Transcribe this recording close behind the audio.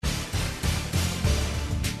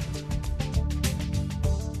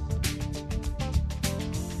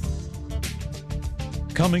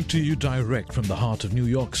Coming to you direct from the heart of New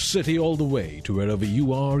York City all the way to wherever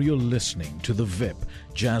you are, you're listening to the VIP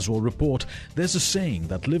Jazzwell Report. There's a saying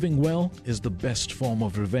that living well is the best form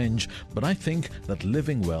of revenge, but I think that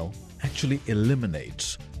living well actually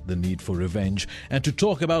eliminates the need for revenge. And to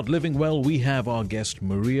talk about living well, we have our guest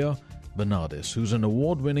Maria Benardis, who's an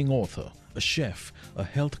award-winning author, a chef, a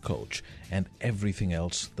health coach, and everything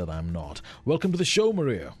else that I'm not. Welcome to the show,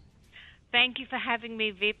 Maria. Thank you for having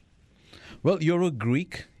me, VIP. Well, you're a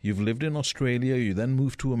Greek. You've lived in Australia. You then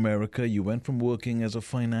moved to America. You went from working as a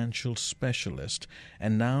financial specialist,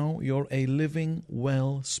 and now you're a living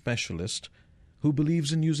well specialist who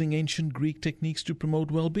believes in using ancient Greek techniques to promote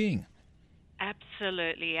well-being.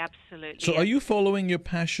 Absolutely, absolutely. So are you following your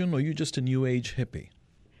passion, or are you just a new age hippie?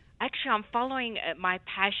 Actually, I'm following my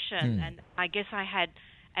passion, and I guess I had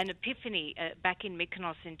an epiphany back in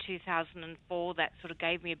Mykonos in 2004 that sort of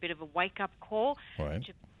gave me a bit of a wake-up call to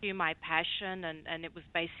pursue my passion, and it was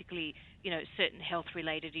basically, certain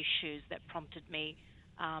health-related issues that prompted me,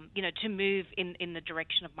 to move in the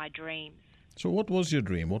direction of my dreams. So what was your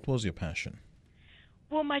dream? What was your passion?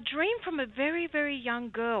 Well, my dream from a very, very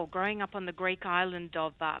young girl growing up on the Greek island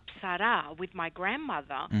of Psara with my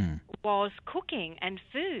grandmother was cooking and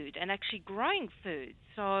food and actually growing food.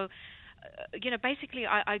 So, basically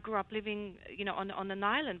I grew up living, on an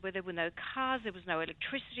island where there were no cars, there was no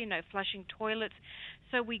electricity, no flushing toilets.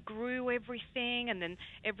 So we grew everything, and then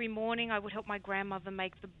every morning I would help my grandmother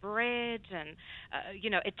make the bread and,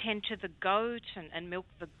 attend to the goat and milk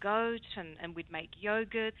the goat, and we'd make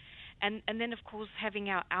yogurt. And then, of course, having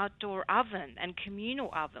our outdoor oven and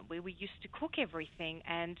communal oven where we used to cook everything.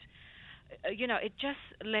 And, it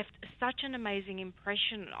just left such an amazing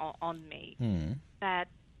impression on me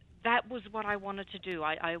that was what I wanted to do.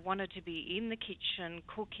 I wanted to be in the kitchen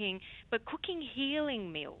cooking, but cooking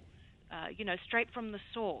healing meals, straight from the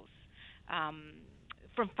source,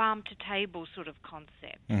 from farm to table sort of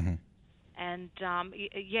concept. Mm-hmm. And,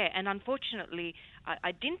 and unfortunately,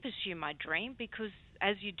 I didn't pursue my dream because,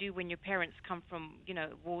 as you do when your parents come from,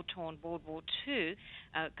 war-torn World War II,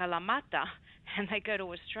 Kalamata, and they go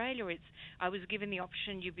to Australia, I was given the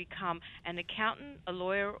option: you become an accountant, a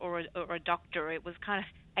lawyer, or a doctor. It was kind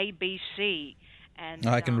of ABC. And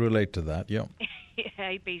I can relate to that, yeah.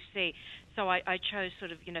 ABC. So I chose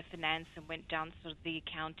sort of, finance and went down sort of the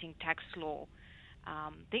accounting, tax law.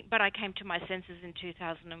 But I came to my senses in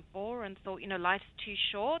 2004 and thought, life's too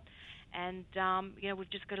short, and we've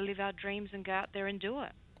just got to live our dreams and go out there and do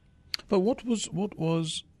it. But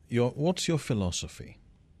what's your philosophy?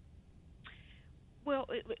 Well,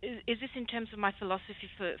 is this in terms of my philosophy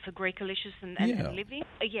for Greekalicious and living?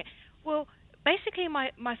 Yeah. Well, basically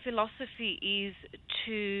my philosophy is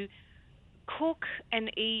to cook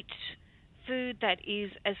and eat food that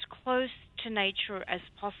is as close to nature as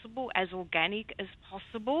possible, as organic as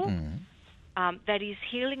possible, that is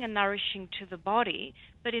healing and nourishing to the body.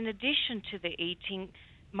 But in addition to the eating,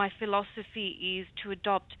 my philosophy is to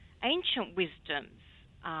adopt ancient wisdoms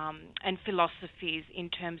and philosophies in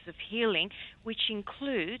terms of healing, which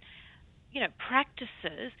include,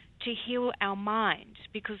 practices to heal our mind,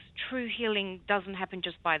 because true healing doesn't happen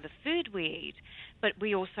just by the food we eat, but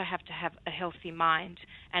we also have to have a healthy mind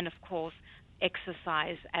and, of course,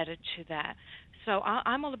 exercise added to that. So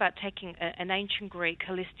I'm all about taking an ancient Greek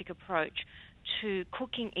holistic approach to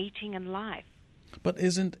cooking, eating, and life. But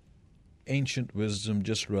isn't ancient wisdom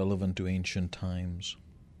just relevant to ancient times?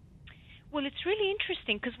 Well, it's really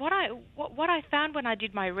interesting because what I found when I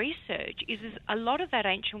did my research is a lot of that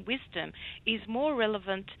ancient wisdom is more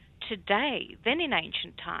relevant today than in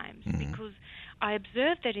ancient times, because I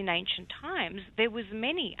observed that in ancient times there was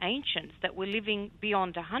many ancients that were living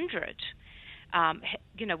beyond 100,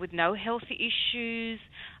 with no health issues,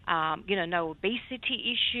 no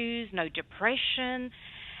obesity issues, no depression.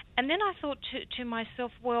 And then I thought to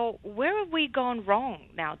myself, well, where have we gone wrong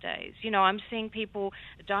nowadays? I'm seeing people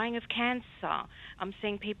dying of cancer. I'm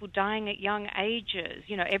seeing people dying at young ages.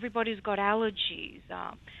 Everybody's got allergies.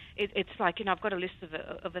 It's like, I've got a list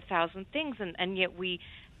of 1,000 things, and yet we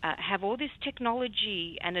have all this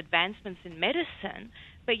technology and advancements in medicine,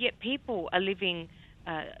 but yet people are living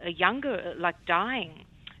dying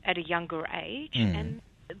at a younger age, and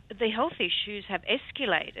the health issues have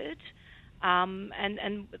escalated.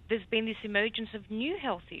 And there's been this emergence of new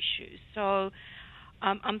health issues. So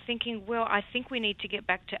I'm thinking, well, I think we need to get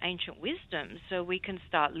back to ancient wisdom so we can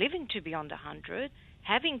start living to beyond 100,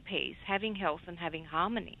 having peace, having health, and having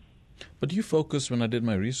harmony. But you focused, when I did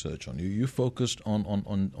my research on you focused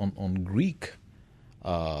on Greek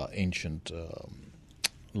ancient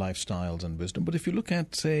lifestyles and wisdom. But if you look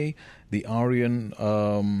at, say, the Aryan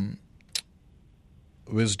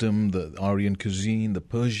wisdom, the Aryan cuisine, the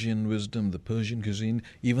Persian wisdom, the Persian cuisine,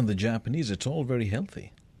 even the Japanese, it's all very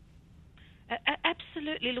healthy.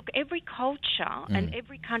 Absolutely. Look, every culture and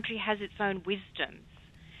every country has its own wisdoms.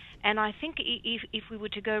 And I think if we were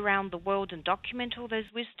to go around the world and document all those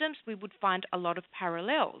wisdoms, we would find a lot of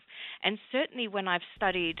parallels. And certainly when I've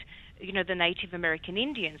studied, the Native American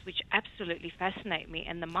Indians, which absolutely fascinate me,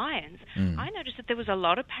 and the Mayans, I noticed that there was a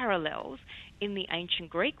lot of parallels in the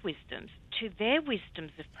ancient Greek wisdoms to their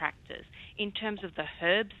wisdoms of practice in terms of the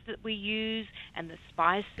herbs that we use and the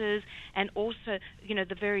spices, and also,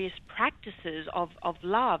 the various practices of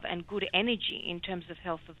love and good energy in terms of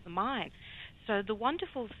health of the mind. So the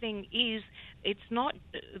wonderful thing is, it's not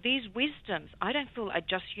these wisdoms, I don't feel are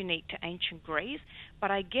just unique to ancient Greece,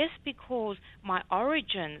 but I guess because my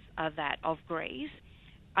origins are that of Greece,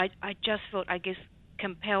 I just felt,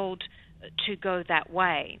 compelled to go that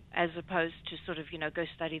way, as opposed to sort of, go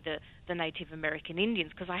study the Native American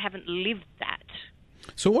Indians, because I haven't lived that.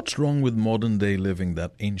 So what's wrong with modern day living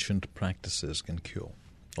that ancient practices can cure,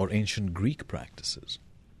 or ancient Greek practices?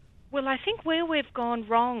 Well, I think where we've gone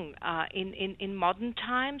wrong in modern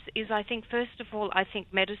times is, I think, first of all, I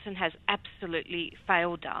think medicine has absolutely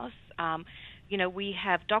failed us. We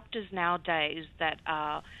have doctors nowadays that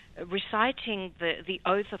are reciting the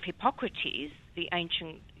oath of Hippocrates, the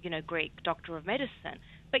ancient, Greek doctor of medicine,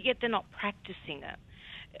 but yet they're not practicing it.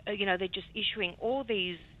 They're just issuing all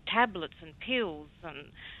these tablets and pills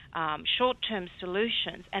and short-term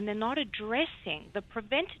solutions, and they're not addressing the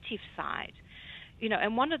preventative side.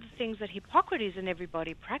 And one of the things that Hippocrates and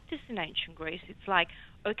everybody practiced in ancient Greece, it's like,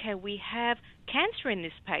 okay, we have cancer in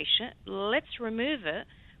this patient, let's remove it,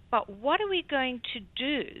 but what are we going to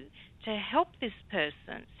do to help this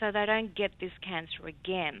person so they don't get this cancer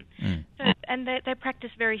again? So, and they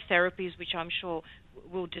practice various therapies, which I'm sure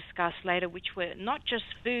we'll discuss later, which were not just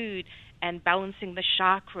food and balancing the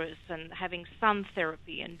chakras and having sun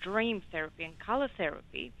therapy and dream therapy and color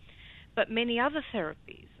therapy, but many other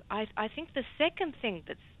therapies. I think the second thing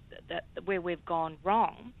that where we've gone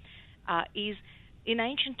wrong is, in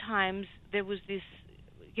ancient times there was this,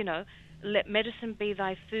 let medicine be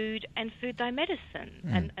thy food and food thy medicine,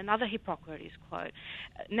 and another Hippocrates quote.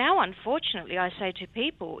 Now, unfortunately, I say to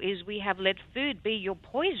people is we have let food be your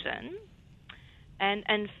poison,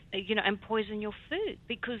 and poison your food,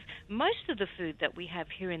 because most of the food that we have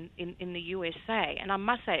here in the USA, and I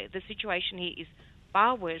must say the situation here is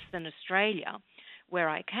far worse than Australia, where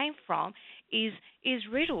I came from, is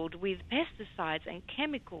riddled with pesticides and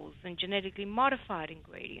chemicals and genetically modified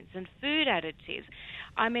ingredients and food additives.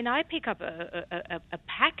 I mean, I pick up a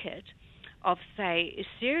packet of, say,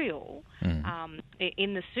 cereal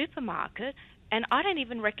in the supermarket, and I don't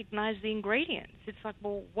even recognize the ingredients. It's like,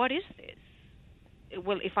 well, what is this?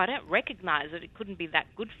 Well, if I don't recognize it, it couldn't be that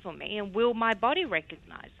good for me, and will my body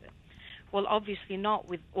recognize it? Well, obviously not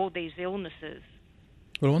with all these illnesses.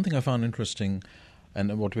 Well, one thing I found interesting,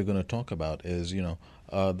 and what we're going to talk about, is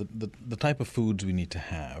the type of foods we need to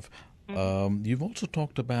have. You've also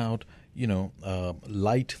talked about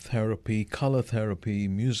light therapy, color therapy,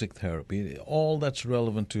 music therapy, all that's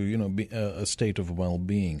relevant to a state of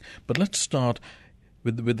well-being. But let's start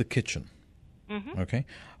with the kitchen. Okay.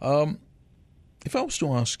 If I was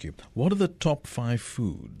to ask you, what are the top 5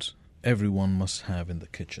 foods everyone must have in the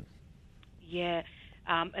kitchen? Yeah.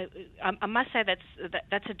 I must say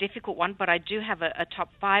that's a difficult one, but I do have a top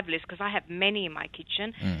 5 list because I have many in my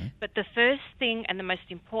kitchen. But the first thing and the most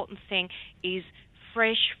important thing is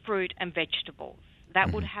fresh fruit and vegetables.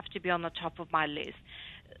 That would have to be on the top of my list.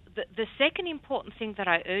 The second important thing that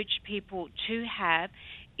I urge people to have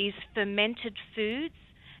is fermented foods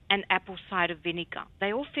and apple cider vinegar.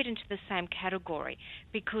 They all fit into the same category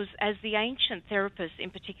because, as the ancient therapists, in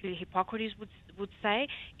particular Hippocrates would say,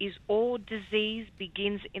 is all disease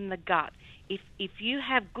begins in the gut. If you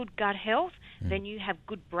have good gut health, then you have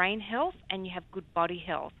good brain health and you have good body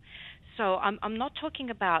health. So I'm not talking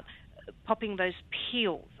about popping those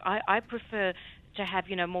peels. I prefer to have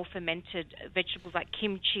more fermented vegetables like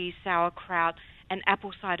kimchi, sauerkraut, and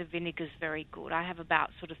apple cider vinegar is very good. I have about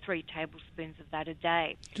sort of 3 tablespoons of that a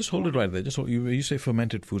day. Just hold it right there. Just you say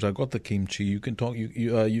fermented foods. I got the kimchi. You can talk.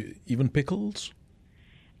 You even pickles.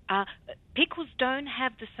 Pickles don't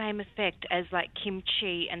have the same effect as like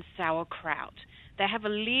kimchi and sauerkraut. They have a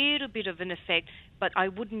little bit of an effect, but I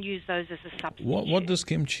wouldn't use those as a substitute. What does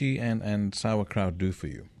kimchi and sauerkraut do for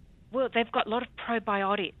you? Well, they've got a lot of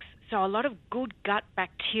probiotics, so a lot of good gut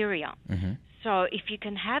bacteria. So if you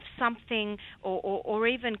can have something, or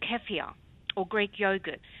even kefir or Greek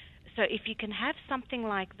yogurt, so if you can have something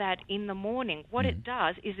like that in the morning, what it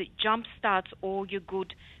does is it jump-starts all your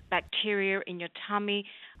good bacteria in your tummy.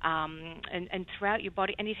 and throughout your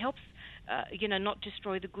body, and it helps, not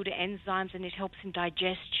destroy the good enzymes, and it helps in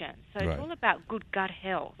digestion. So Right. it's all about good gut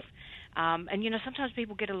health. And, sometimes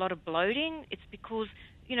people get a lot of bloating. It's because,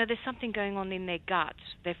 there's something going on in their gut,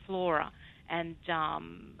 their flora, and,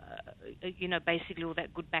 basically all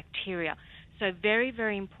that good bacteria. So very,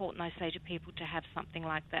 very important, I say to people, to have something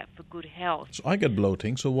like that for good health. So I get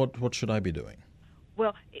bloating, so what should I be doing?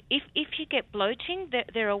 Well, if you get bloating,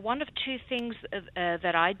 there are one of two things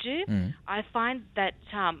that I do. I find that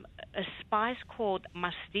a spice called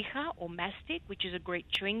mastica or mastic, which is a Greek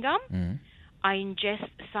chewing gum, I ingest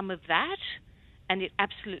some of that, and it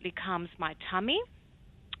absolutely calms my tummy.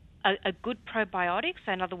 A good probiotic,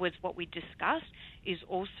 so in other words, what we discussed, is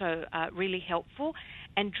also really helpful.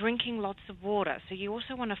 And drinking lots of water. So you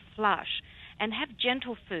also want to flush and have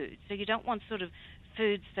gentle foods. So you don't want sort of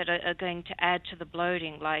foods that are going to add to the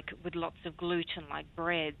bloating, like with lots of gluten, like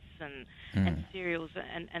breads and cereals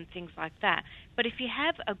and things like that. But if you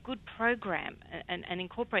have a good program and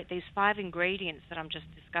incorporate these 5 ingredients that I'm just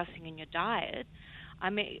discussing in your diet,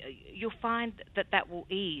 you'll find that will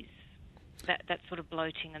ease that sort of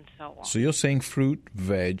bloating and so on. So you're saying fruit,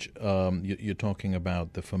 veg, you're talking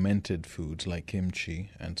about the fermented foods like kimchi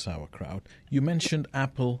and sauerkraut. You mentioned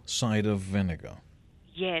apple cider vinegar.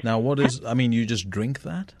 Yes. Now, you just drink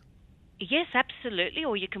that? Yes, absolutely.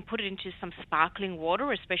 Or you can put it into some sparkling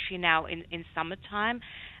water, especially now in summertime,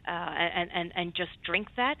 and just drink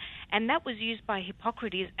that. And that was used by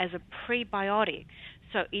Hippocrates as a prebiotic.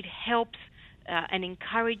 So it helps and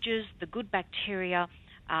encourages the good bacteria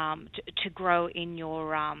to grow in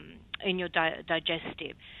your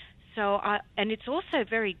digestive. So, and it's also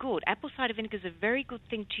very good. Apple cider vinegar is a very good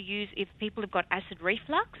thing to use if people have got acid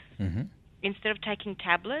reflux. Mm-hmm. Instead of taking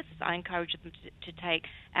tablets, I encourage them to take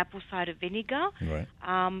apple cider vinegar. Right.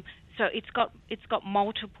 So it's got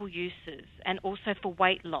multiple uses, and also for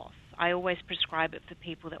weight loss. I always prescribe it for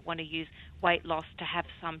people that want to use weight loss to have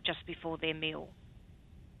some just before their meal.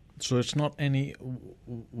 So it's not any.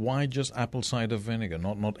 Why just apple cider vinegar,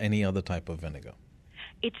 not any other type of vinegar?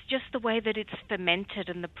 It's just the way that it's fermented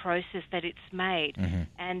and the process that it's made,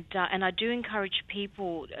 and I do encourage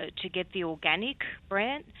people to get the organic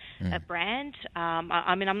brand.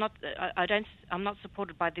 I'm not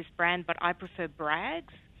supported by this brand, but I prefer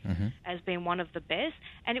Bragg's as being one of the best,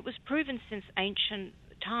 and it was proven since ancient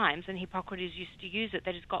times, and Hippocrates used to use it,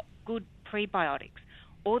 that it's got good prebiotics.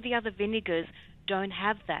 All the other vinegars don't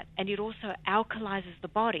have that, and it also alkalizes the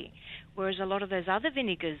body, whereas a lot of those other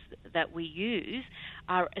vinegars that we use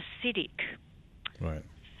are acidic. Right.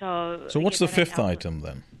 So what's the fifth item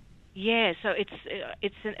then? Yeah, so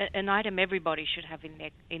it's an item everybody should have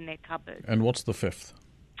in their cupboard. And what's the fifth?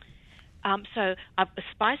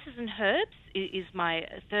 Spices and herbs is my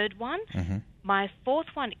third one. My fourth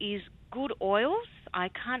one is good oils. I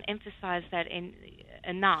can't emphasize that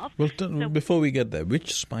enough. Well, before we get there,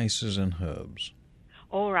 which spices and herbs?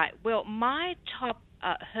 All right. Well, my top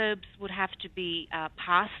herbs would have to be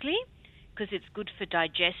parsley, because it's good for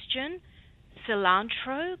digestion.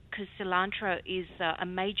 Cilantro, because cilantro is a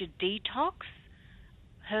major detox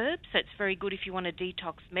herb, so it's very good if you want to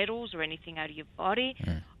detox metals or anything out of your body.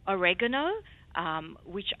 Oregano,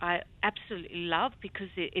 which I absolutely love because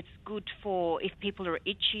it's good for if people are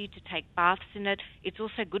itchy to take baths in it. It's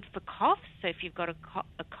also good for coughs, so if you've got a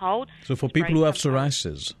cold. So for people who have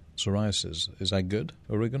psoriasis, is that good,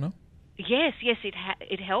 oregano? Yes,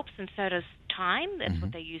 it helps, and so does thyme. That's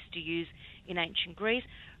what they used to use in ancient Greece.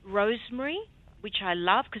 Rosemary, which I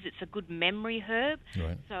love because it's a good memory herb,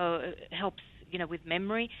 right. So it helps, with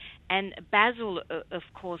memory. And basil, of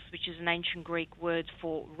course, which is an ancient Greek word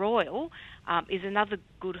for royal, is another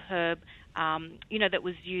good herb, that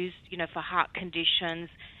was used, for heart conditions,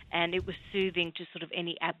 and it was soothing to sort of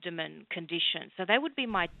any abdomen condition. So they would be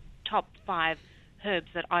my top 5 herbs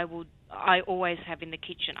that I always have in the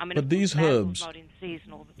kitchen. I mean, but these herbs, not in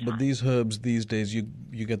season all the time. But these herbs these days, you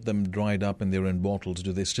get them dried up and they're in bottles.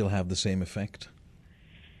 Do they still have the same effect?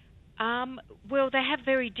 Well, they have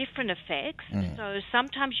very different effects. So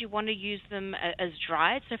sometimes you want to use them as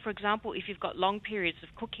dried. So, for example, if you've got long periods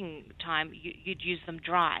of cooking time, you'd use them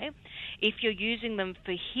dry. If you're using them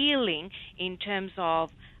for healing in terms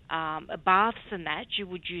of baths and that, you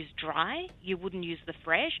would use dry. You wouldn't use the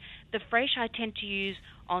fresh. The fresh I tend to use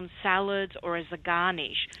on salads or as a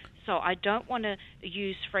garnish. So I don't want to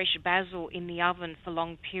use fresh basil in the oven for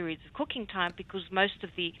long periods of cooking time because most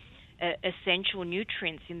of the essential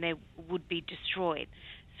nutrients in there would be destroyed.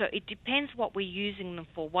 So it depends what we're using them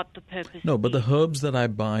for, what the purpose is. No, but the herbs that I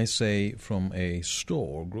buy, say, from a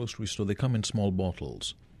store, grocery store, they come in small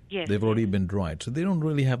bottles. Yes. They've already been dried, so they don't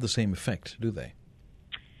really have the same effect, do they?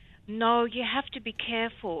 No, you have to be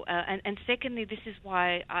careful. And secondly, this is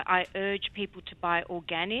why I urge people to buy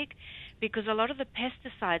organic, because a lot of the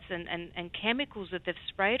pesticides and chemicals that they've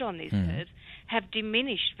sprayed on these herbs have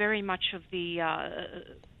diminished very much of the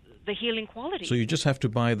healing quality. So you just have to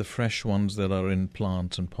buy the fresh ones that are in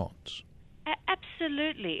plants and pots.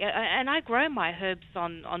 Absolutely. And I grow my herbs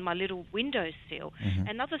on my little windowsill.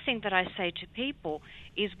 Another thing that I say to people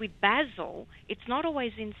is with basil, it's not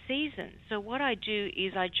always in season. So what I do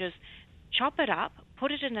is I just chop it up,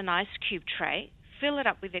 put it in an ice cube tray, fill it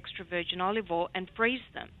up with extra virgin olive oil, and freeze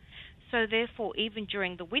them. So therefore, even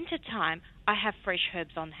during the winter time, I have fresh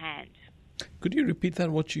herbs on hand. Could you repeat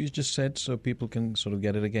that, what you just said, so people can sort of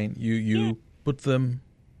get it again? You put them...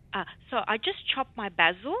 So I just chop my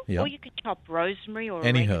basil, or you can chop rosemary or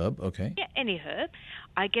any oregano. herb, okay. Yeah, any herb.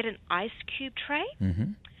 I get an ice cube tray.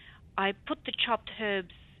 I put the chopped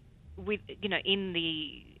herbs with in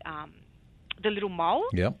the little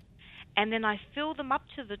mold. Yep. And then I fill them up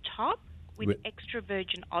to the top with extra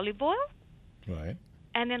virgin olive oil. Right.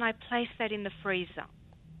 And then I place that in the freezer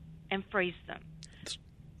and freeze them.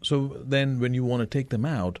 So then when you want to take them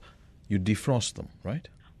out, you defrost them, right?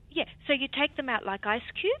 Yeah, so you take them out like ice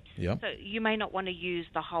cubes. Yep. So you may not want to use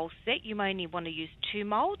the whole set. You may only want to use 2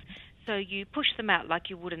 molds. So you push them out like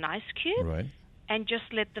you would an ice cube. Right. And just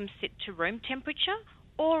let them sit to room temperature.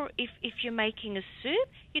 Or if you're making a soup,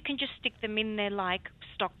 you can just stick them in there like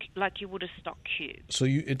you would a stock cube. So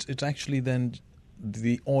it's actually then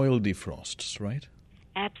the oil defrosts, right?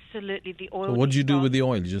 Absolutely, the oil. So what do you do with the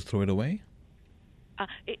oil? You just throw it away?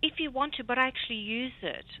 If you want to, but I actually use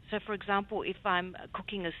it. So, for example, if I'm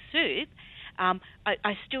cooking a soup,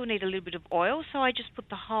 I still need a little bit of oil, so I just put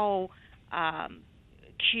the whole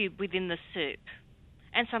cube within the soup.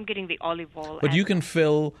 And so I'm getting the olive oil. But you could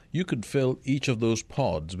fill each of those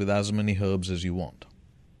pods with as many herbs as you want.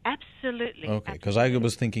 Absolutely. Okay, because I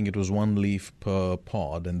was thinking it was 1 leaf per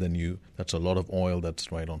pod, and then that's a lot of oil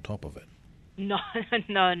that's right on top of it. No.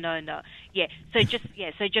 Yeah, so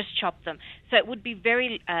just chop them. So it would be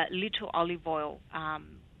very little olive oil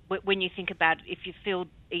when you think about it, if you filled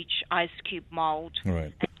each ice cube mold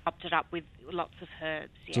and chopped it up with lots of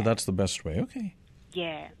herbs. Yeah. So that's the best way, okay.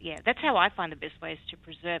 Yeah. That's how I find the best ways to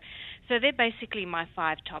preserve. So they're basically my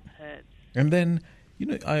 5 top herbs. And then,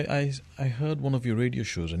 I heard one of your radio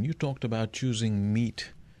shows, and you talked about choosing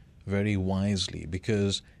meat very wisely,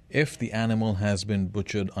 because if the animal has been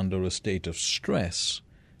butchered under a state of stress,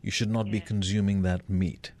 you should not be consuming that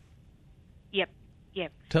meat. Yep.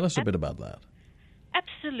 Tell us a bit about that.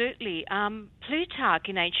 Absolutely. Plutarch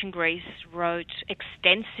in ancient Greece wrote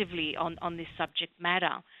extensively on this subject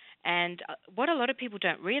matter. And what a lot of people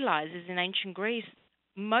don't realize is in ancient Greece,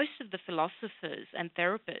 most of the philosophers and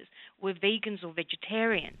therapies were vegans or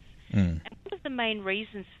vegetarians. And one of the main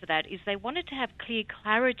reasons for that is they wanted to have clear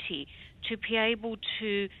clarity to be able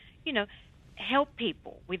to, help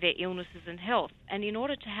people with their illnesses and health. And in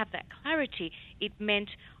order to have that clarity, it meant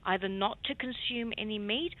either not to consume any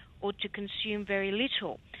meat or to consume very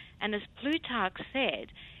little. And as Plutarch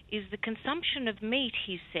said, is the consumption of meat,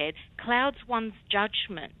 he said, clouds one's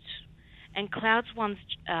judgment and clouds one's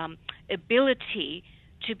ability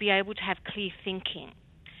to be able to have clear thinking.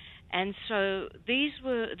 And so this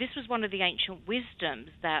was one of the ancient wisdoms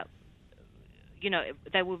that,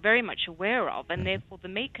 they were very much aware of, and therefore the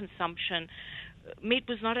meat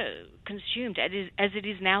was not consumed as it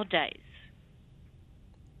is nowadays.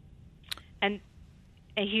 And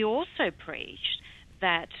he also preached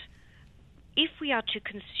that if we are to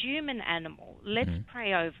consume an animal, let's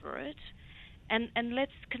pray over it, and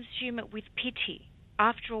let's consume it with pity.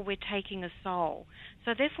 After all, we're taking a soul.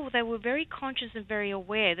 So therefore, they were very conscious and very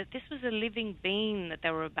aware that this was a living being that they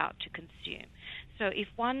were about to consume. So if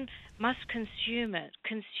one must consume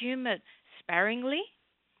it sparingly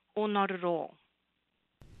or not at all.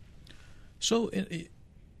 So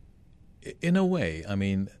in a way,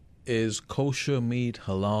 is kosher meat,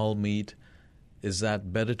 halal meat, is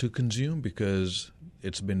that better to consume because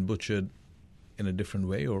it's been butchered in a different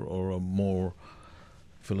way or a more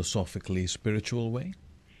philosophically spiritual way?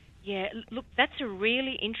 Yeah, look, that's a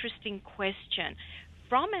really interesting question.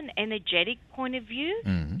 From an energetic point of view,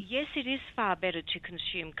 yes, it is far better to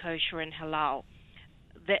consume kosher and halal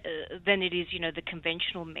than it is, the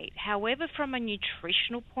conventional meat. However, from a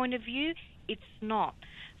nutritional point of view, it's not.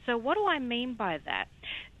 So what do I mean by that?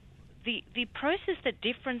 The process that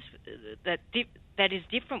is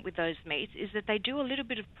different with those meats is that they do a little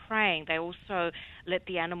bit of praying. They also let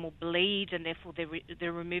the animal bleed, and therefore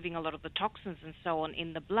they're removing a lot of the toxins and so on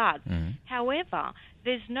in the blood. However,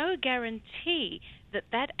 there's no guarantee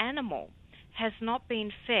that animal has not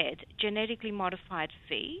been fed genetically modified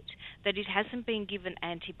feed, that it hasn't been given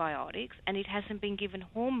antibiotics, and it hasn't been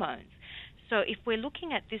hormones. So if we're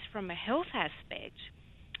looking at this from a health aspect,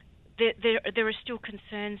 there are still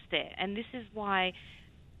concerns there. And this is why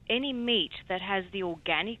any meat that has the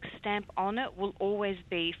organic stamp on it will always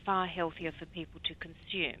be far healthier for people to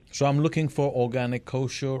consume. So I'm looking for organic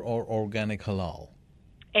kosher or organic halal.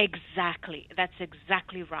 Exactly. That's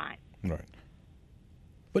exactly right. Right.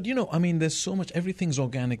 But, I mean, there's so much, everything's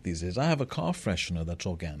organic these days. I have a car freshener that's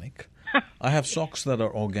organic. I have socks that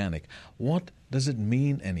are organic. What does it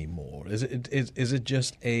mean anymore? Is it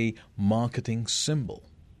just a marketing symbol?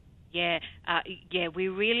 Yeah, we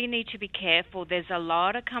really need to be careful. There's a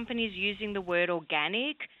lot of companies using the word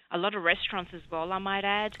organic, a lot of restaurants as well, I might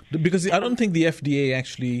add. Because I don't think the FDA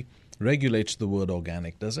actually regulates the word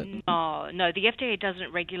organic, does it? No, the FDA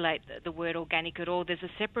doesn't regulate the word organic at all. There's a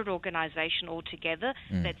separate organization altogether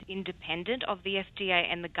that's independent of the FDA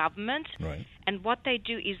and the government. Right. And what they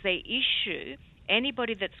do is they issue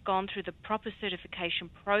anybody that's gone through the proper certification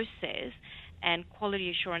process and quality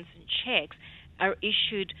assurance and checks are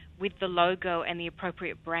issued with the logo and the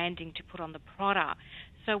appropriate branding to put on the product.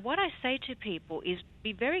 So what I say to people is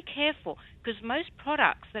be very careful, because most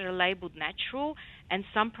products that are labeled natural and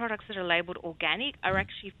some products that are labeled organic are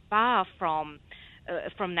actually far from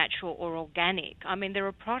natural or organic. I mean, there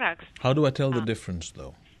are products... How do I tell the difference,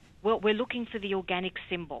 though? Well, we're looking for the organic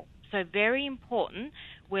symbol. So very important,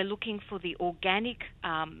 we're looking for the organic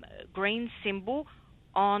green symbol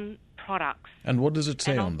on products. And what does it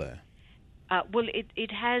say on there? Well,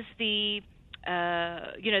 it has the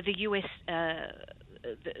the US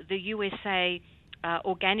the USA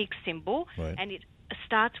organic symbol, right. And it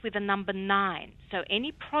starts with a number 9. So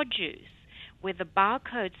any produce where the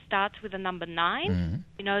barcode starts with a number 9,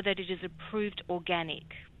 you know that it is approved organic.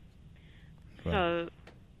 Right. So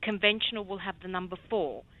conventional will have the number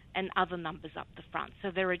 4 and other numbers up the front.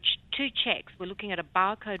 So there are two checks. We're looking at a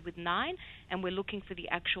barcode with 9, and we're looking for the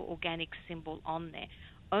actual organic symbol on there.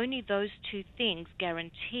 Only those two things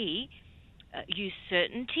guarantee you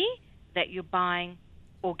certainty that you're buying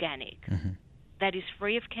organic. That is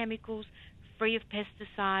free of chemicals, free of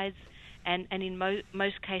pesticides, and in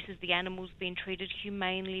most cases the animal's being treated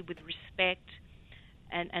humanely with respect,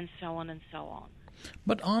 and so on and so on.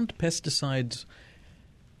 But aren't pesticides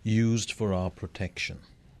used for our protection,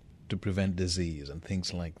 to prevent disease and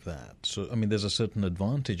things like that? So, I mean, there's a certain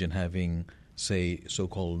advantage in having, say,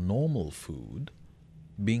 so-called normal food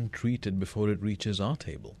being treated before it reaches our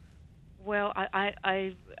table. Well, I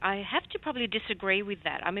have to probably disagree with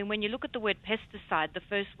that. I mean, when you look at the word pesticide, the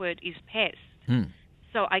first word is pest.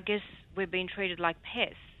 So I guess we're being treated like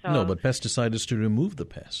pests. So no, but pesticide is to remove the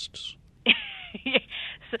pests. Yeah.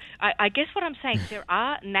 So I guess what I'm saying, there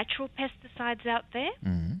are natural pesticides out there,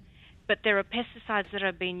 but there are pesticides that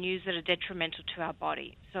are being used that are detrimental to our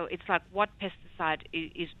body. So it's like, what pesticide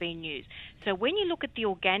is being used? So when you look at the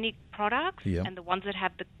organic products and the ones that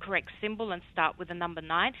have the correct symbol and start with the number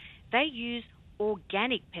 9, they use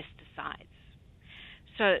organic pesticides.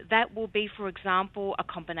 So that will be, for example, a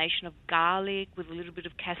combination of garlic with a little bit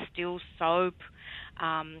of Castile soap,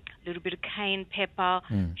 a little bit of cayenne pepper,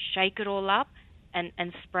 shake it all up,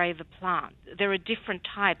 and spray the plant. There are different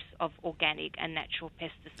types of organic and natural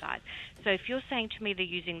pesticides. So if you're saying to me they're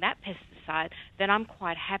using that pesticide, then I'm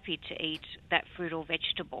quite happy to eat that fruit or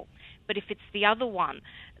vegetable. But if it's the other one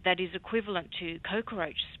that is equivalent to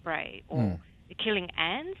cockroach spray or killing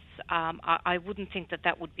ants, I wouldn't think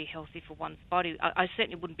that would be healthy for one's body. I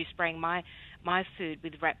certainly wouldn't be spraying my food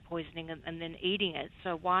with rat poisoning and then eating it.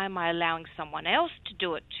 So why am I allowing someone else to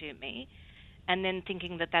do it to me and then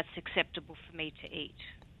thinking that that's acceptable for me to eat?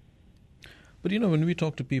 But, when we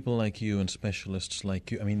talk to people like you and specialists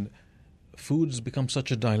like you, I mean, food's become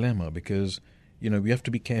such a dilemma because, we have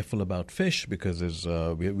to be careful about fish because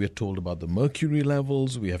we're told about the mercury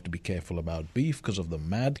levels. We have to be careful about beef because of the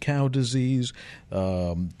mad cow disease.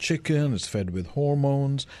 Chicken is fed with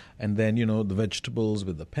hormones. And then, the vegetables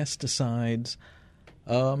with the pesticides.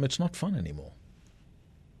 It's not fun anymore.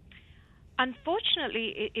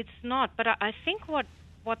 Unfortunately, it's not. But I think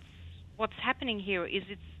what's happening here is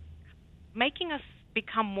it's making us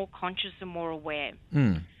become more conscious and more aware.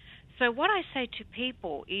 So what I say to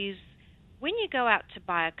people is, when you go out to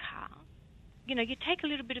buy a car, you take a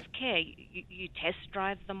little bit of care. You test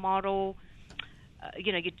drive the model.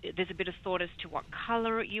 There's a bit of thought as to what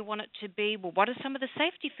color you want it to be. Well, what are some of the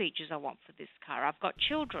safety features I want for this car? I've got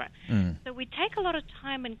children. So we take a lot of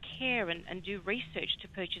time and care and do research to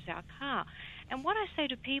purchase our car. And what I say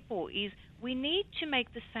to people is we need to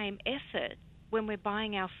make the same effort when we're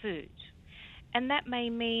buying our food. And that may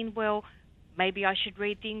mean, well, maybe I should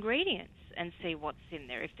read the ingredients. and see what's in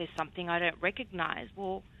there. If there's something I don't recognize,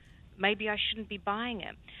 well, maybe I shouldn't be buying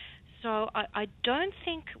it. So I don't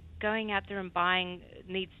think going out there and buying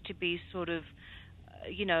needs to be sort of,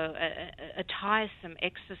 a tiresome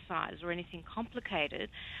exercise or anything complicated.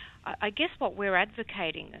 I guess what we're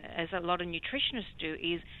advocating, as a lot of nutritionists do,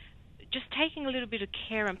 is just taking a little bit of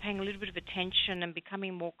care and paying a little bit of attention and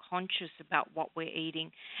becoming more conscious about what we're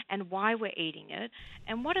eating and why we're eating it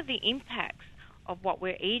and what are the impacts of what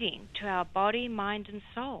we're eating to our body, mind, and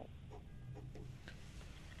soul.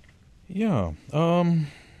 Yeah.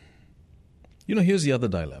 Here's the other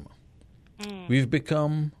dilemma. We've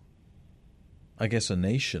become, I guess, a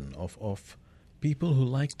nation of people who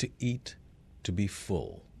like to eat to be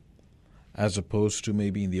full, as opposed to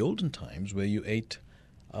maybe in the olden times where you ate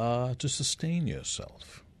to sustain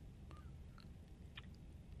yourself.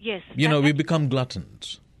 Yes. We become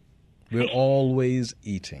gluttons. We're always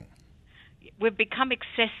eating. We've become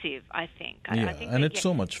excessive, I think. I think and it's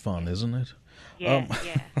so much fun, isn't it? Yeah.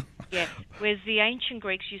 Whereas the ancient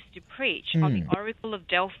Greeks used to preach on the Oracle of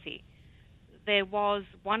Delphi, there was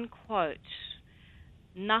one quote,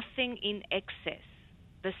 nothing in excess.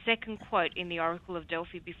 The second quote in the Oracle of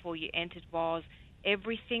Delphi before you entered was,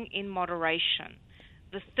 everything in moderation.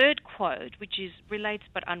 The third quote, which relates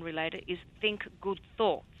but unrelated, is think good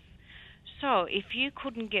thoughts. So if you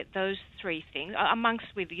couldn't get those three things, amongst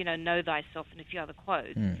with, know thyself and a few other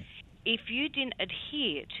quotes, if you didn't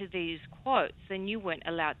adhere to these quotes, then you weren't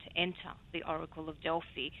allowed to enter the Oracle of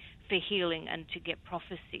Delphi for healing and to get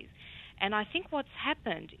prophecies. And I think what's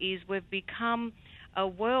happened is we've become a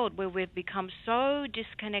world where we've become so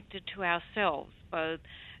disconnected to ourselves, both,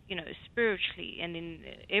 spiritually and in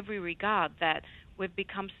every regard, that we've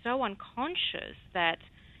become so unconscious that,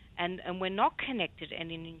 and we're not connected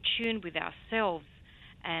and in tune with ourselves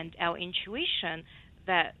and our intuition,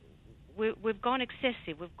 that we've gone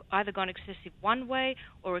excessive. We've either gone excessive one way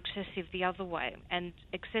or excessive the other way. And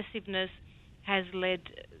excessiveness has led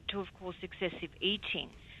to, of course, excessive eating.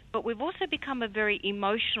 But we've also become a very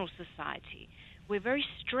emotional society. We're very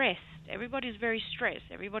stressed. Everybody's very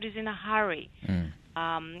stressed. Everybody's in a hurry.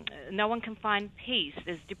 No one can find peace.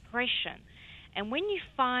 There's depression. And when you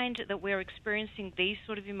find that we're experiencing these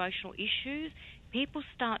sort of emotional issues, people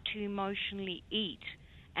start to emotionally eat.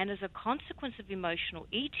 And as a consequence of emotional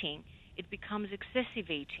eating, it becomes excessive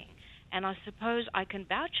eating. And I suppose I can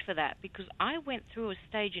vouch for that because I went through a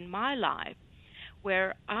stage in my life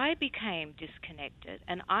where I became disconnected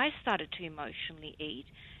and I started to emotionally eat.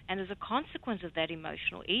 And as a consequence of that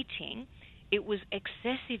emotional eating, it was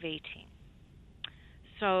excessive eating.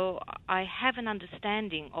 So I have an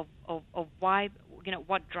understanding of why,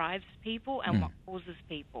 what drives people and what causes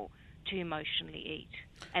people to emotionally eat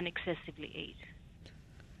and excessively eat.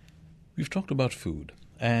 We've talked about food,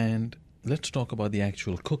 and let's talk about the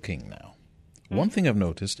actual cooking now. One thing I've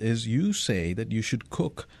noticed is you say that you should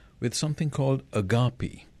cook with something called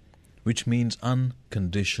agapi, which means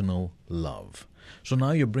unconditional love. So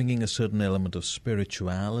now you're bringing a certain element of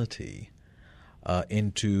spirituality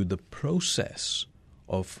into the process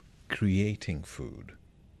of creating food.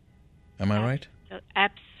 Am I right?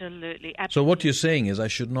 Absolutely. So what you're saying is I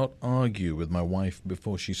should not argue with my wife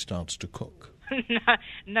before she starts to cook.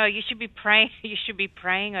 No, you should be praying. You should be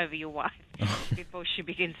praying over your wife before she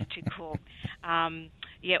begins to cook.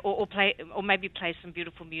 Or maybe play some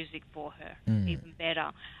beautiful music for her. Even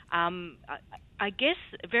better. I guess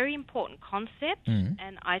a very important concept,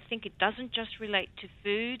 and I think it doesn't just relate to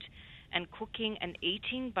food and cooking and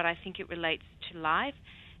eating, but I think it relates to life.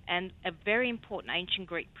 And a very important ancient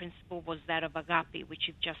Greek principle was that of Agapi, which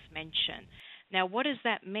you've just mentioned. Now, what does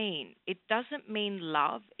that mean? It doesn't mean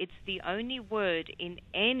love. It's the only word in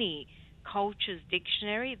any culture's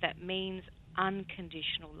dictionary that means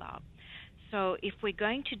unconditional love. So if we're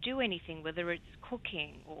going to do anything, whether it's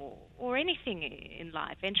cooking or anything in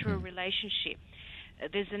life, enter a relationship,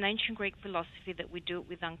 there's an ancient Greek philosophy that we do it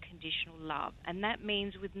with unconditional love, and that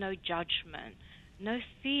means with no judgment, no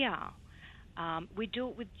fear. We do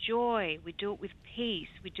it with joy. We do it with peace.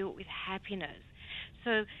 We do it with happiness.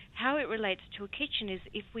 So how it relates to a kitchen is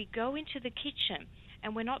if we go into the kitchen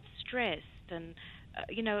and we're not stressed and,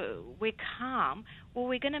 we're calm, well,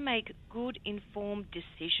 we're going to make good, informed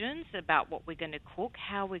decisions about what we're going to cook,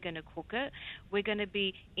 how we're going to cook it. We're going to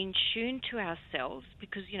be in tune to ourselves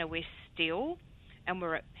because, we're still and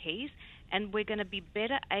we're at peace, and we're going to be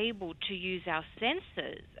better able to use our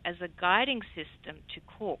senses as a guiding system to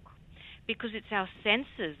cook, because it's our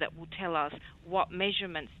senses that will tell us what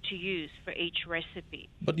measurements to use for each recipe.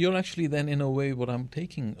 But you're actually then, in a way, what I'm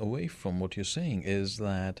taking away from what you're saying is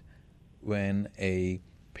that when a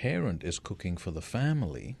parent is cooking for the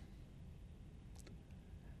family,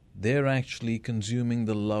 they're actually consuming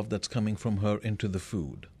the love that's coming from her into the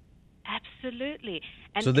food. Absolutely.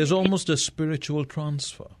 And So there's almost a spiritual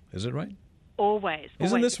transfer. Is it right? Always.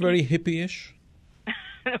 Isn't this very hippie-ish?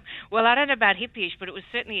 Well, I don't know about hippie-ish, but it was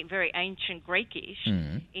certainly very ancient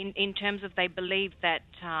Greekish in terms of they believed that,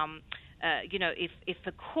 if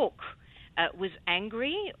the cook was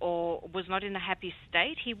angry or was not in a happy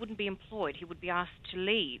state, he wouldn't be employed. He would be asked to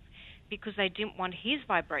leave because they didn't want his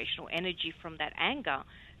vibrational energy from that anger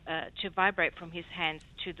to vibrate from his hands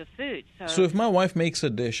to the food. So if my wife makes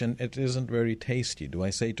a dish and it isn't very tasty, do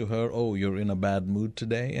I say to her, "Oh, you're in a bad mood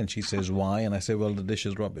today?" And she says, "Why?" And I say, "Well, the dish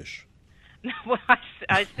is rubbish." Well,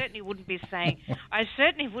 I certainly wouldn't be saying. I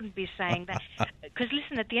certainly wouldn't be saying that, because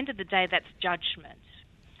listen, at the end of the day, that's judgment.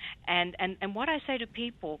 And what I say to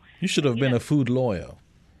people, you should have been a food lawyer.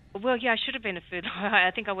 Well, yeah, I should have been a food lawyer.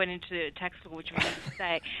 I think I went into tax school, which was a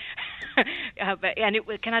mistake.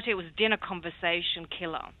 Can I tell you, it was dinner conversation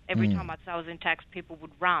killer. Every time I'd say I was in tax, people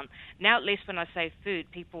would run. Now, at least when I say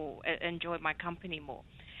food, people enjoy my company more.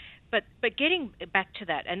 But getting back to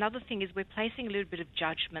that, another thing is we're placing a little bit of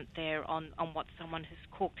judgment there on what someone has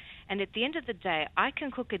cooked. And at the end of the day, I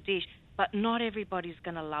can cook a dish, but not everybody's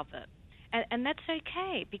going to love it. And that's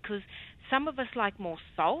okay, because some of us like more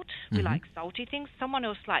salt. We like salty things. Someone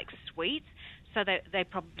else likes sweets, so they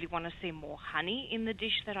probably want to see more honey in the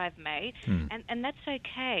dish that I've made. And that's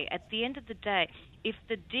okay. At the end of the day, if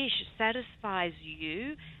the dish satisfies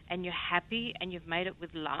you and you're happy and you've made it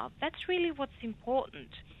with love, that's really what's important.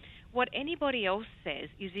 What anybody else says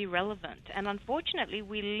is irrelevant. And unfortunately,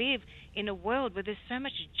 we live in a world where there's so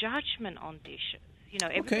much judgment on dishes.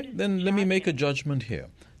 Okay, then let me make a judgment here.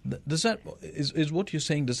 Does that is what you're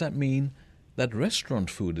saying? Does that mean that restaurant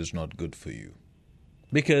food is not good for you?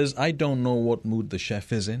 Because I don't know what mood the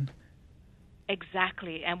chef is in.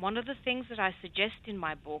 Exactly. And one of the things that I suggest in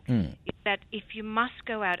my book is that if you must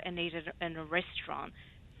go out and eat in a restaurant,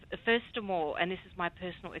 first of all, and this is my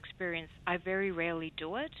personal experience, I very rarely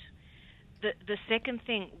do it. The second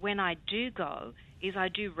thing, when I do go, is I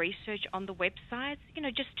do research on the websites,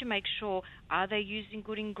 just to make sure, are they using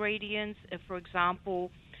good ingredients? For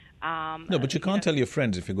example... no, but you can't tell your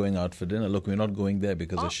friends if you're going out for dinner, look, we're not going there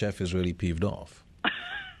because the chef is really peeved off.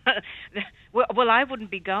 Well, I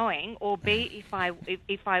wouldn't be going, or B,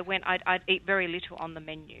 if I went, I'd eat very little on the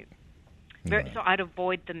menu. Right. So I'd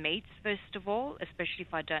avoid the meats, first of all, especially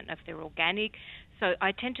if I don't know if they're organic. So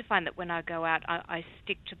I tend to find that when I go out, I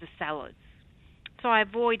stick to the salads. So I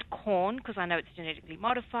avoid corn because I know it's genetically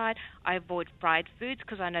modified. I avoid fried foods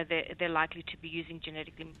because I know they're likely to be using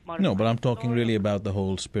genetically modified. No, but I'm talking really about the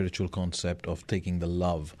whole spiritual concept of taking the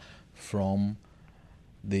love from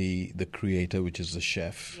the creator, which is the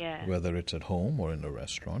chef, whether it's at home or in a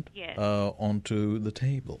restaurant, onto the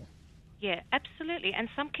table. Yeah, absolutely. And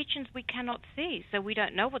some kitchens we cannot see, so we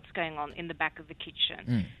don't know what's going on in the back of the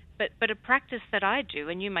kitchen. But a practice that I do,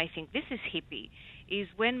 and you may think this is hippie, is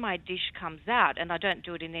when my dish comes out, and I don't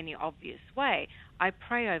do it in any obvious way, I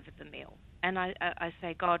pray over the meal. And I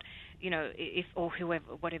say, God, if or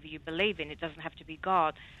whoever, whatever you believe in, it doesn't have to be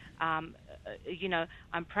God, I'm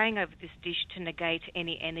praying over this dish to negate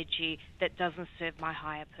any energy that doesn't serve my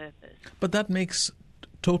higher purpose. But that makes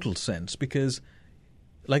total sense because,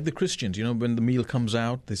 like the Christians, when the meal comes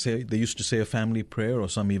out, they used to say a family prayer, or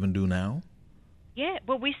some even do now. Yeah,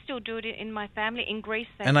 well, we still do it in my family. In Greece,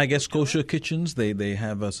 and I guess kosher kitchens, they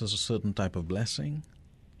have a certain type of blessing.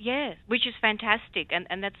 Yes, which is fantastic,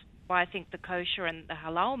 and that's why I think the kosher and the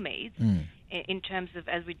halal meats, in terms of,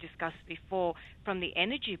 as we discussed before, from the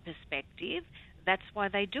energy perspective, that's why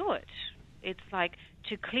they do it. It's like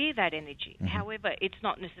to clear that energy. However, it's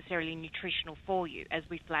not necessarily nutritional for you, as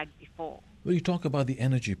we flagged before. Well, you talk about the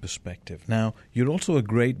energy perspective. Now, you're also a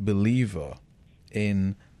great believer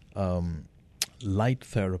in light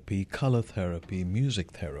therapy, color therapy,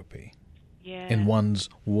 music therapy in one's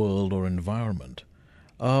world or environment.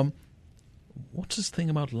 What's this thing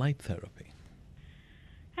about light therapy?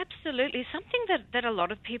 Absolutely. Something that a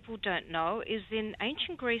lot of people don't know is in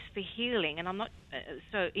ancient Greece for healing, and I'm not,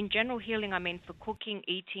 so in general healing I mean for cooking,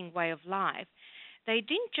 eating, way of life, they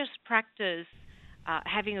didn't just practice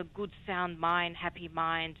having a good sound mind, happy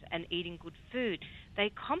mind, and eating good food. They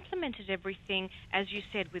complemented everything, as you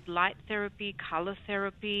said, with light therapy, color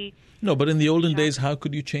therapy. No, but in the olden days, how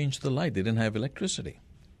could you change the light? They didn't have electricity.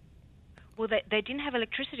 Well, they didn't have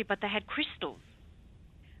electricity, but they had crystals.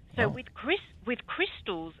 So with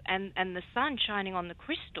crystals and the sun shining on the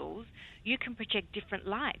crystals, you can project different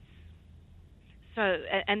lights. So,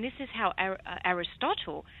 and this is how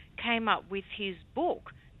Aristotle came up with his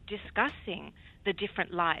book discussing the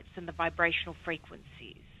different lights and the vibrational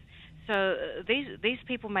frequencies. So these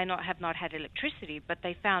people may not have had electricity, but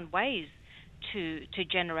they found ways to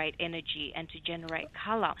generate energy and to generate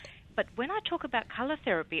color. But when I talk about color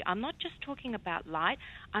therapy, I'm not just talking about light.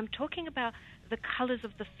 I'm talking about the colors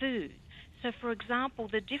of the food. So, for example,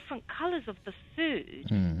 the different colors of the food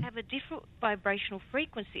have a different vibrational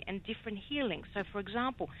frequency and different healing. So, for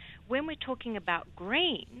example, when we're talking about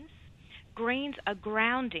greens are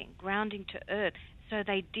grounding to earth, so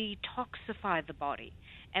they detoxify the body.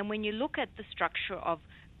 And when you look at the structure of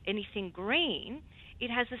anything green, it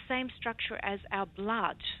has the same structure as our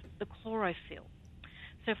blood, the chlorophyll.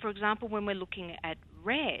 So, for example, when we're looking at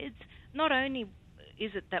reds, not only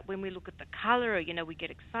is it that when we look at the color, we get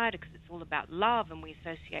excited because it's all about love, and we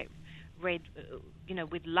associate red,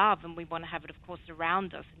 with love, and we want to have it, of course,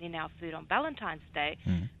 around us and in our food on Valentine's Day.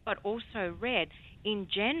 But also red, in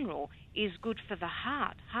general, is good for the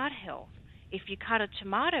heart health. If you cut a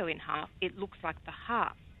tomato in half, it looks like the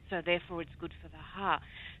heart, so therefore it's good for the heart.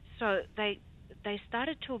 So they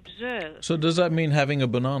started to observe. So does that mean having a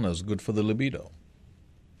banana is good for the libido?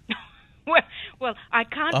 Well, I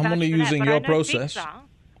can't. I'm only using your process.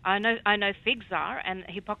 I know figs are, and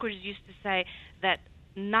Hippocrates used to say that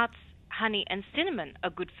nuts, honey, and cinnamon are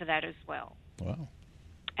good for that as well. Wow.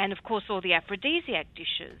 And of course, all the aphrodisiac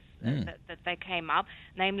dishes that they came up,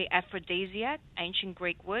 namely aphrodisiac, ancient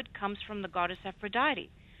Greek word, comes from the goddess Aphrodite,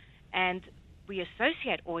 and we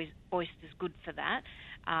associate oysters good for that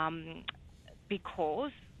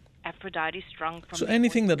because Aphrodite is strung from. So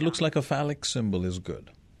anything that looks like a phallic symbol is good.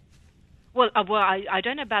 Well, I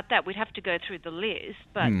don't know about that. We'd have to go through the list,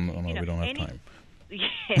 but we don't have time.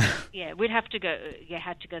 Yeah, we'd have to go.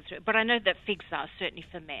 Had to go through it. But I know that figs are certainly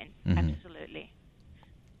for men, absolutely.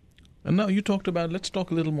 And now you talked about. Let's talk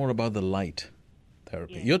a little more about the light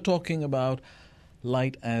therapy. Yeah. You're talking about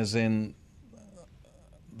light as in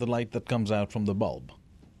the light that comes out from the bulb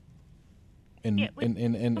in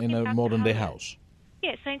a modern day house.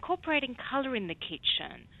 Yeah, so incorporating color in the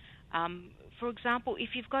kitchen. For example,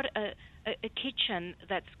 if you've got a kitchen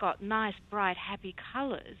that's got nice, bright, happy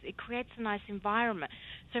colors, it creates a nice environment.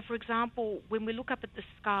 So, for example, when we look up at the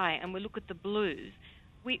sky and we look at the blues,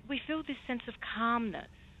 we feel this sense of calmness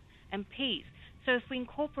and peace. So if we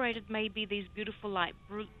incorporated maybe these beautiful light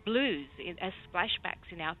blues as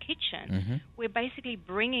splashbacks in our kitchen, we're basically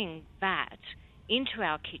bringing that into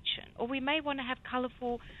our kitchen. Or we may want to have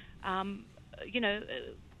colorful,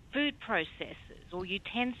 food processors or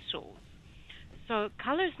utensils. So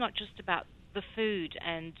color is not just about the food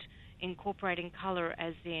and incorporating color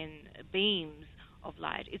as in beams of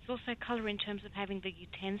light. It's also color in terms of having the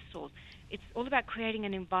utensils. It's all about creating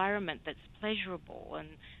an environment that's pleasurable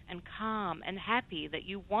and calm and happy, that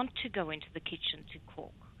you want to go into the kitchen to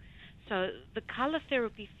cook. So the color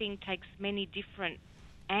therapy thing takes many different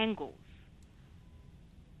angles.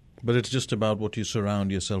 But it's just about what you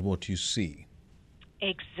surround yourself, what you see.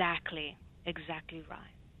 Exactly right.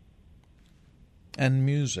 And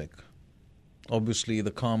music. Obviously,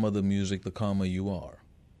 the calmer the music, the calmer you are.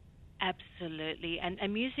 Absolutely. And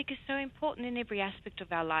music is so important in every aspect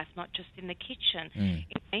of our life, not just in the kitchen. In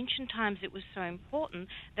ancient times, it was so important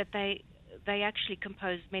that they actually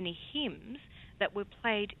composed many hymns that were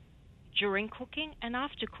played during cooking and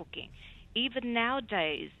after cooking. Even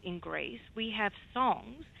nowadays in Greece, we have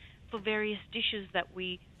songs for various dishes that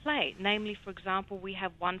we play. Namely, for example, we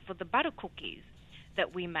have one for the butter cookies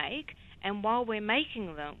that we make, and while we're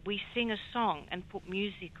making them, we sing a song and put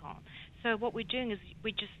music on. So what we're doing is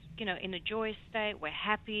we're just, in a joyous state, we're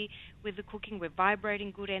happy with the cooking, we're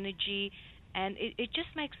vibrating good energy, and it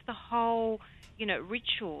just makes the whole,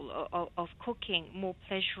 ritual of cooking more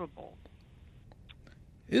pleasurable.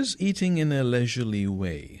 Is eating in a leisurely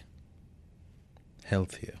way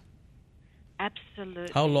healthier?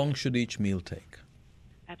 Absolutely. How long should each meal take?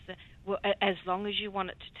 Absolutely. Well, as long as you want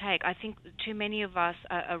it to take. I think too many of us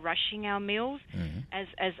are rushing our meals.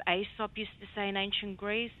 As Aesop used to say in ancient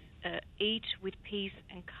Greece, eat with peace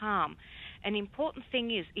and calm. An important thing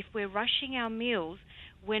is, if we're rushing our meals,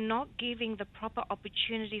 we're not giving the proper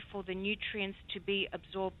opportunity for the nutrients to be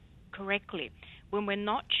absorbed correctly. When we're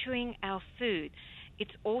not chewing our food,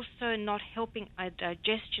 it's also not helping our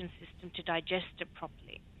digestion system to digest it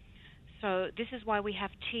properly. So this is why we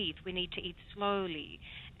have teeth. We need to eat slowly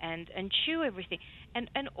and chew everything. And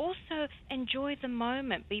also enjoy the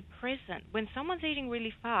moment, be present. When someone's eating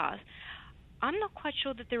really fast, I'm not quite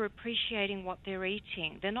sure that they're appreciating what they're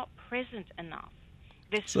eating. They're not present enough.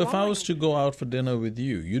 So if I was to go out for dinner with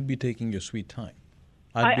you, you'd be taking your sweet time.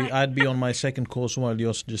 I'd be on my second course while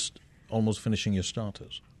you're just almost finishing your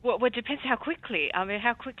starters. Well, it depends how quickly. I mean,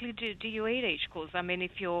 how quickly do you eat each course? I mean,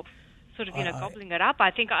 if you're sort of, gobbling it up.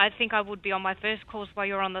 I think I would be on my first course while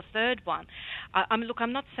you're on the third one. I'm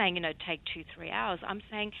not saying, take 2-3 hours. I'm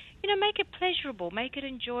saying, make it pleasurable, make it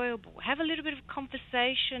enjoyable. Have a little bit of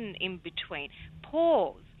conversation in between.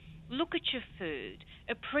 Pause. Look at your food.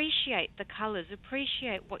 Appreciate the colors.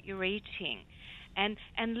 Appreciate what you're eating. And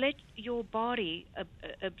let your body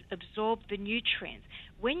absorb the nutrients.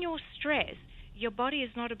 When you're stressed, your body is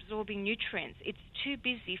not absorbing nutrients. It's too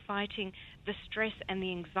busy fighting the stress and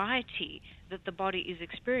the anxiety that the body is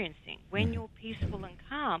experiencing. When you're peaceful and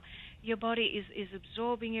calm, your body is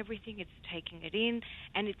absorbing everything, it's taking it in,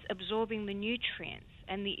 and it's absorbing the nutrients.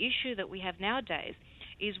 And the issue that we have nowadays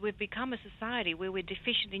is we've become a society where we're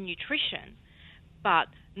deficient in nutrition, but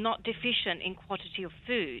not deficient in quantity of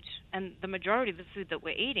food. And the majority of the food that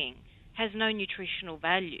we're eating has no nutritional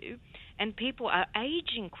value, and people are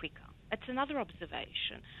aging quicker. It's another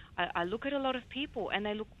observation. I look at a lot of people and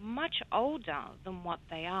they look much older than what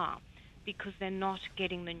they are because they're not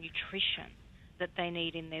getting the nutrition that they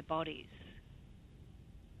need in their bodies.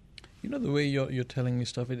 The way you're telling me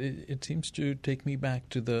stuff, it seems to take me back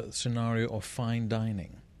to the scenario of fine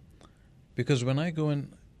dining. Because when I go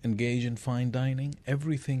and engage in fine dining,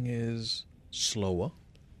 everything is slower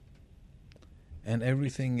and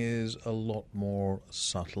everything is a lot more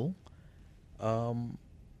subtle.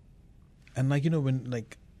 And when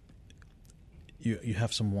you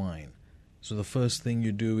have some wine, so the first thing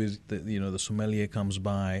you do is the sommelier comes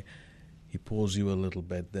by, he pours you a little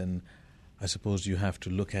bit, then I suppose you have to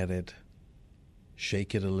look at it,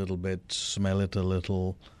 shake it a little bit, smell it a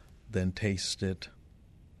little, then taste it.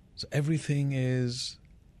 So everything is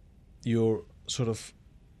you're sort of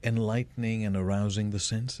enlightening and arousing the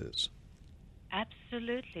senses.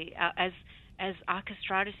 Absolutely. As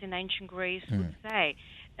Archestratus in ancient Greece would say,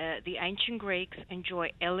 the ancient Greeks enjoy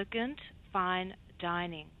elegant, fine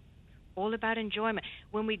dining, all about enjoyment.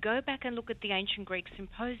 When we go back and look at the ancient Greek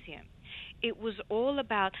symposium, it was all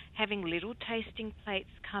about having little tasting plates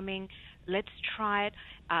coming, let's try it,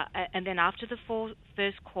 and then after the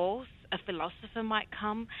first course, a philosopher might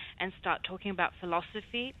come and start talking about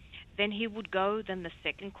philosophy. Then he would go, then the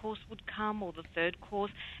second course would come, or the third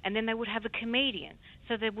course, and then they would have a comedian.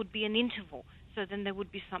 So there would be an interval. So then there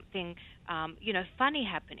would be something, funny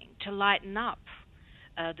happening to lighten up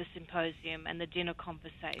the symposium and the dinner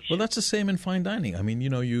conversation. Well, that's the same in fine dining. I mean,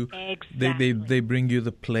 Exactly. they bring you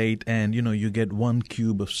the plate, and you get 1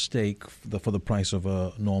 cube of steak for the price of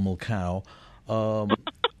a normal cow, and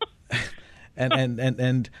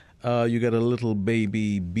you get a little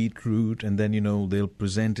baby beetroot, and then they'll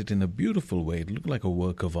present it in a beautiful way. It looks like a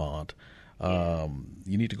work of art.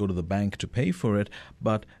 You need to go to the bank to pay for it,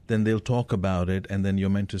 but then they'll talk about it, and then you're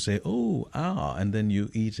meant to say, and then you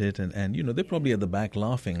eat it, and they're probably at the back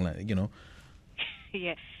laughing,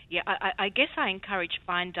 Yeah. I guess I encourage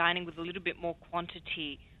fine dining with a little bit more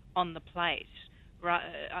quantity on the plate. Right?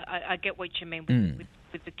 I get what you mean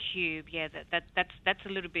with the cube. Yeah, that's a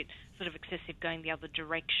little bit sort of excessive, going the other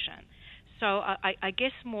direction. So I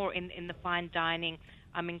guess more in the fine dining,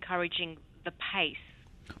 I'm encouraging the pace.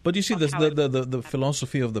 But you see, the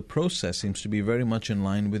philosophy of the process seems to be very much in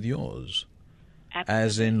line with yours. Absolutely.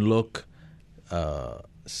 As in look,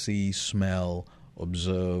 see, smell,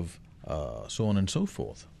 observe, so on and so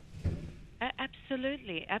forth.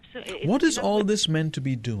 Absolutely. What is all this meant to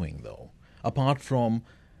be doing, though, apart from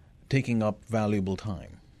taking up valuable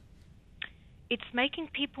time? It's making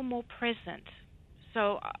people more present.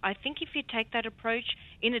 So I think if you take that approach,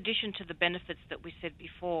 in addition to the benefits that we said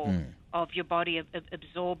before of your body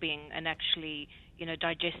absorbing and actually,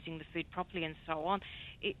 digesting the food properly and so on,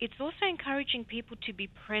 it's also encouraging people to be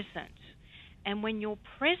present. And when you're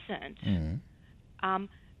present, you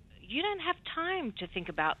don't have time to think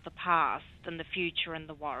about the past and the future and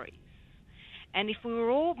the worries. And if we were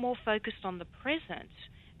all more focused on the present,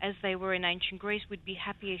 as they were in ancient Greece, we'd be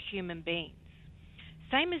happier human beings.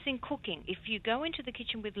 Same as in cooking. If you go into the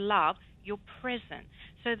kitchen with love, you're present.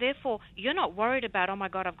 So therefore, you're not worried about, oh my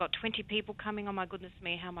God, I've got 20 people coming, oh my goodness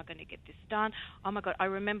me, how am I going to get this done? Oh my God, I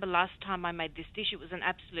remember last time I made this dish, it was an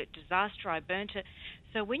absolute disaster, I burnt it.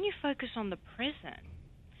 So when you focus on the present,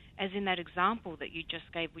 as in that example that you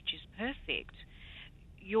just gave, which is perfect,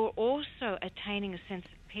 you're also attaining a sense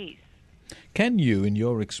of peace. Can you, in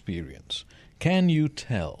your experience, can you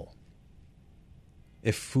tell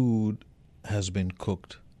if food has been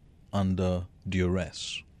cooked under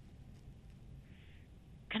duress?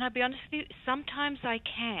 Can I be honest with you? Sometimes I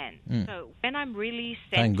can. So when I'm really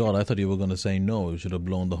Thank God, I thought you were going to say no. You should have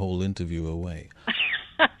blown the whole interview away.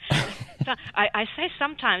 I say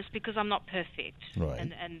sometimes because I'm not perfect, Right.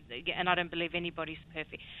 and I don't believe anybody's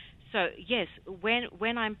perfect. So yes,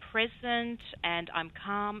 when I'm present and I'm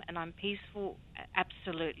calm and I'm peaceful,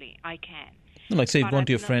 absolutely, I can. Like, say, you've But gone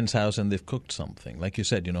to your I've friend's house and they've cooked something. Like you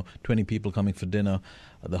said, 20 people coming for dinner.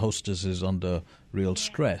 The hostess is under real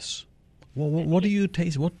stress. What do you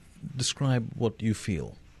taste? Describe what you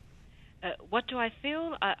feel. What do I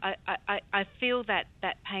feel? I feel that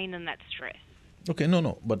pain and that stress. Okay,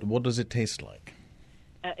 no. But what does it taste like?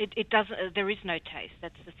 It doesn't. There is no taste.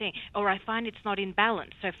 That's the thing. Or I find it's not in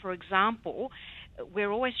balance. So, for example,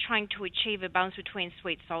 we're always trying to achieve a balance between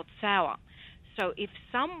sweet, salt, sour. So, if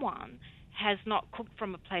someone has not cooked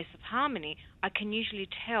from a place of harmony, I can usually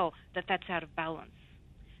tell that that's out of balance.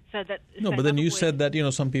 So that But then you said that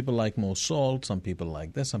some people like more salt, some people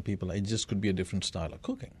like this, some people it just could be a different style of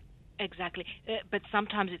cooking. Exactly. But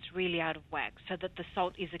sometimes it's really out of whack, so that the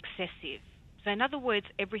salt is excessive. So, in other words,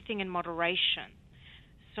 everything in moderation.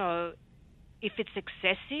 So if it's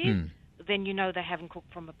excessive, then they haven't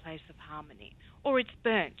cooked from a place of harmony. Or it's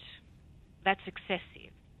burnt. That's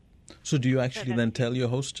excessive. So do you actually then tell your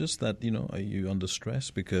hostess that, are you under stress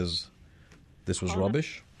because this was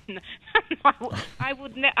rubbish? No, I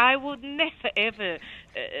would never ever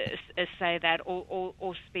say that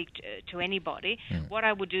or speak to anybody. What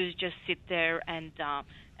I would do is just sit there and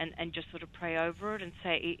just sort of pray over it and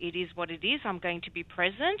say, it is what it is. I'm going to be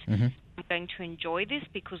present. I'm going to enjoy this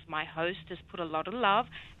because my host has put a lot of love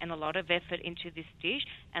and a lot of effort into this dish,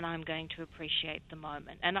 and I'm going to appreciate the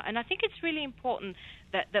moment. And I think it's really important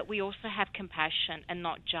that we also have compassion and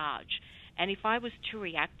not judge. And if I was to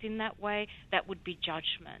react in that way, that would be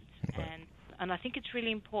judgment. Right. And I think it's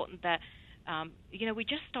really important that, we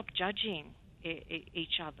just stop judging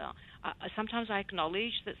each other. Sometimes I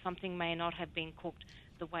acknowledge that something may not have been cooked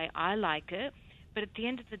the way I like it, but at the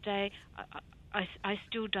end of the day, I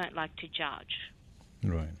still don't like to judge.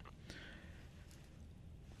 Right.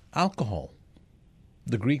 Alcohol.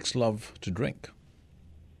 The Greeks love to drink.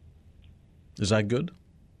 Is that good?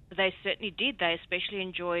 They certainly did. They especially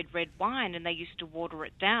enjoyed red wine, and they used to water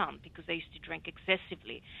it down because they used to drink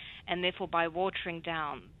excessively. And therefore, by watering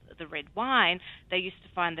down the red wine, they used to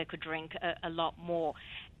find they could drink a lot more.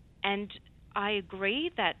 And I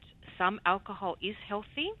agree that some alcohol is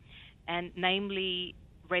healthy, and namely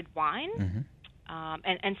red wine.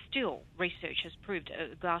 And still, research has proved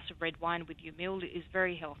a glass of red wine with your meal is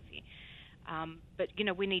very healthy. But,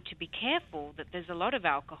 we need to be careful that there's a lot of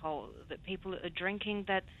alcohol that people are drinking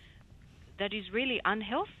that is really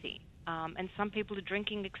unhealthy. And some people are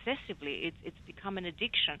drinking excessively. It's become an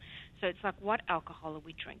addiction. So it's like, what alcohol are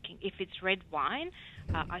we drinking? If it's red wine,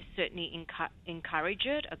 I certainly encourage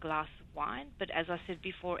it, a glass of wine. But as I said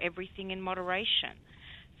before, everything in moderation.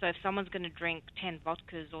 So if someone's going to drink 10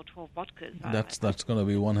 vodkas or 12 vodkas... That's going to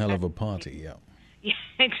be one hell of a party, yeah. Yeah,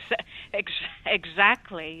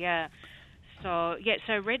 exactly, yeah. So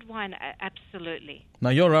red wine, absolutely. Now,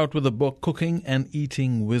 you're out with a book, Cooking and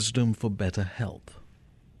Eating Wisdom for Better Health.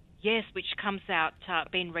 Yes, which comes out,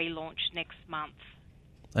 being relaunched next month.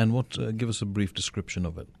 And give us a brief description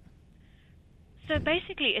of it. So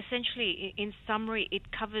basically, essentially, in summary,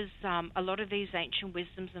 it covers a lot of these ancient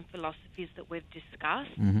wisdoms and philosophies that we've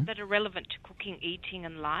discussed that are relevant to cooking, eating,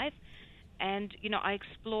 and life. And, I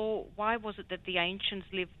explore why was it that the ancients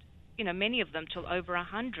lived, many of them till over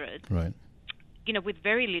 100. Right. With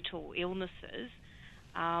very little illnesses,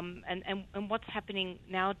 and what's happening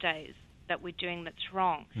nowadays that we're doing that's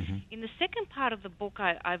wrong. In the second part of the book,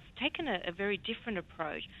 I've taken a very different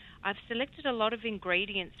approach. I've selected a lot of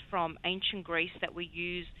ingredients from ancient Greece that we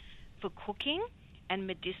use for cooking and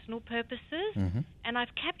medicinal purposes, and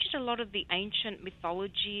I've captured a lot of the ancient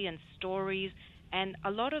mythology and stories, and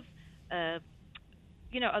a lot of, a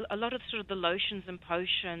lot of sort of the lotions and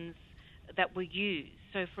potions that were used.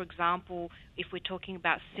 So, for example, if we're talking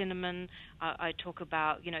about cinnamon, I talk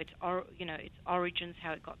about its origins,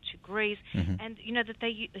 how it got to Greece, and that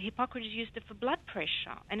Hippocrates used it for blood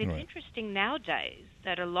pressure. And it's interesting nowadays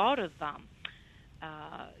that a lot of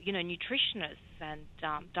nutritionists and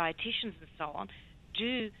dietitians and so on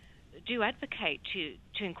do advocate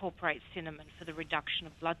to incorporate cinnamon for the reduction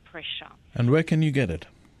of blood pressure. And where can you get it?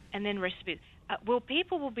 And then recipes. Well,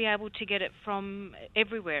 people will be able to get it from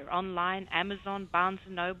everywhere, online, Amazon, Barnes &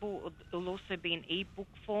 Noble. It'll also be in e-book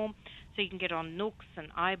form, so you can get it on Nooks and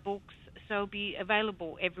iBooks. So it'll be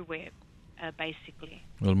available everywhere, basically.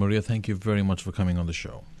 Well, Maria, thank you very much for coming on the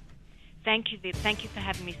show. Thank you, Viv. Thank you for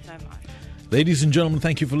having me so much. Ladies and gentlemen,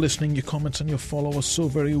 thank you for listening. Your comments and your follow are so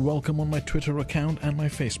very welcome on my Twitter account and my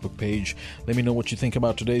Facebook page. Let me know what you think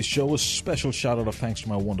about today's show. A special shout out of thanks to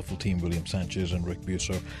my wonderful team, William Sanchez and Rick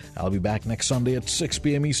Buser. I'll be back next Sunday at 6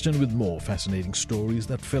 p.m. Eastern with more fascinating stories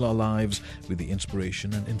that fill our lives with the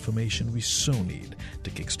inspiration and information we so need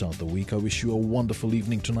to kickstart the week. I wish you a wonderful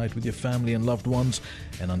evening tonight with your family and loved ones.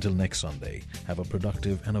 And until next Sunday, have a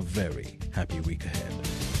productive and a very happy week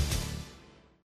ahead.